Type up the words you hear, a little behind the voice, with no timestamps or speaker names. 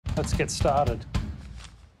Let's get started.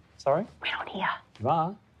 Sorry? We're not here. You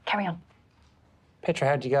are? Carry on. Petra,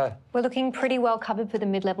 how'd you go? We're looking pretty well covered for the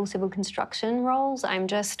mid-level civil construction roles. I'm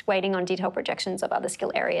just waiting on detailed projections of other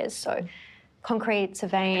skill areas, so concrete,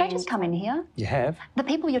 surveying... Can I just come in here? You have? The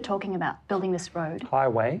people you're talking about building this road,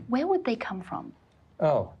 Highway. where would they come from?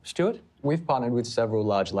 Oh, Stuart? We've partnered with several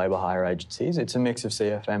large labour hire agencies. It's a mix of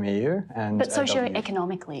CFMEU and But AW.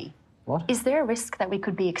 socio-economically, What? is there a risk that we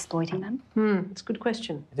could be exploiting them? It's a good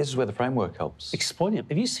question. This is where the framework helps. Exploiting it.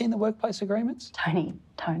 Have you seen the workplace agreements? Tony,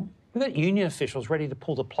 Tone. We've got union officials ready to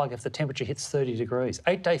pull the plug if the temperature hits 30 degrees.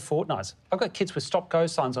 8-day fortnights. I've got kids with stop-go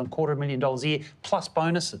signs on $250,000 a year, plus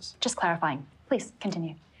bonuses. Just clarifying. Please,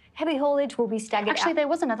 continue. Heavy haulage will be staggered Actually, out. there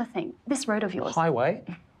was another thing. This road of yours. Highway.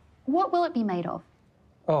 What will it be made of?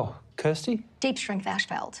 Oh, Kirsty? Deep strength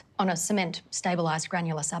asphalt on a cement stabilised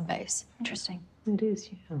granular subbase. Interesting. It is,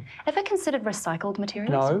 yeah. Ever considered recycled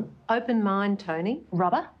materials? No. Open mind, Tony.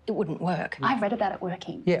 Rubber? It wouldn't work. I read about it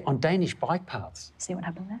working. Yeah, on Danish bike paths. See what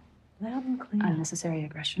happened there? Loud and clear. Unnecessary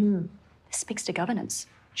aggression. This speaks to governance.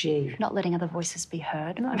 Gee. Not letting other voices be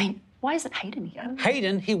heard. I mean, why isn't Hayden here?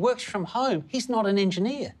 Hayden, he works from home. He's not an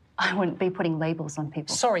engineer. I wouldn't be putting labels on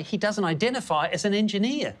people. Sorry, he doesn't identify as an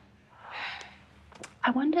engineer. I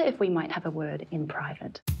wonder if we might have a word in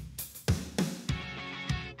private.